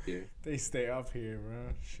stay up here. They stay up here,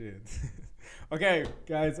 bro. Shit. Okay,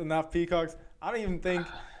 guys, enough peacocks. I don't even think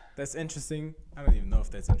that's interesting. I don't even know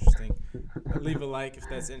if that's interesting. Leave a like if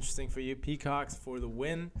that's interesting for you. Peacocks for the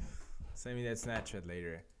win. Send me that Snapchat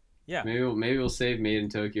later. Yeah. Maybe we'll save Made in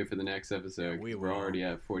Tokyo for the next episode. Yeah, we 'cause we're will. already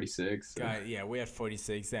at 46. So. Guys, yeah, we're at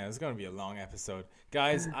 46. Damn, it's going to be a long episode.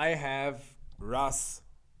 Guys, I have Russ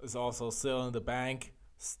is also still in the bank,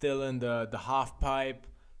 still in the half pipe,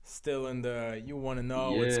 still in the you want to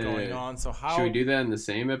know what's going Yeah. on. So how Should we do that in the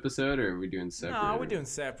same episode, or are we doing separate? No, or- we're doing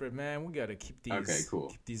separate, man. We got to keep these Okay, cool.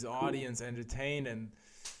 keep these audience entertained and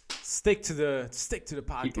stick to the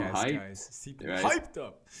podcast, Keep 'em hyped. guys. Keep them Right. hyped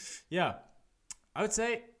up. Yeah. I would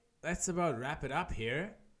say let's about wrap it up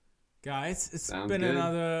here. Guys, it's Sounds been good.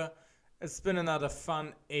 another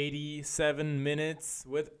fun 87 minutes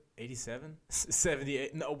with 87?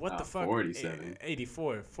 78. No, what the fuck? 47.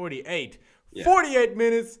 84, 48. Yeah. 48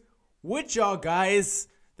 minutes with y'all guys.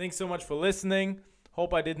 Thanks so much for listening.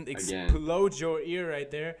 Hope I didn't Again. explode your ear right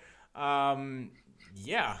there.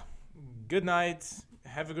 Yeah. Good night.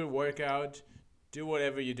 Have a good workout. Do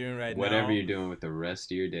whatever you're doing right now. Whatever you're doing with the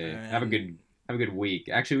rest of your day. Have a And- good week.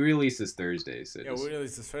 Actually, we release this Thursday, so Yeah, just we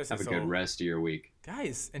released this first. have a So, good rest of your week.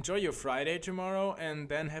 guys, enjoy your Friday tomorrow and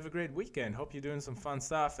then have a great weekend. Hope you're doing some fun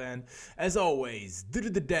stuff. And as always,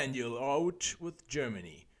 Daniel out with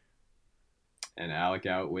Germany. And Alec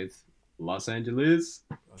out with Los Angeles.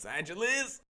 Los Angeles.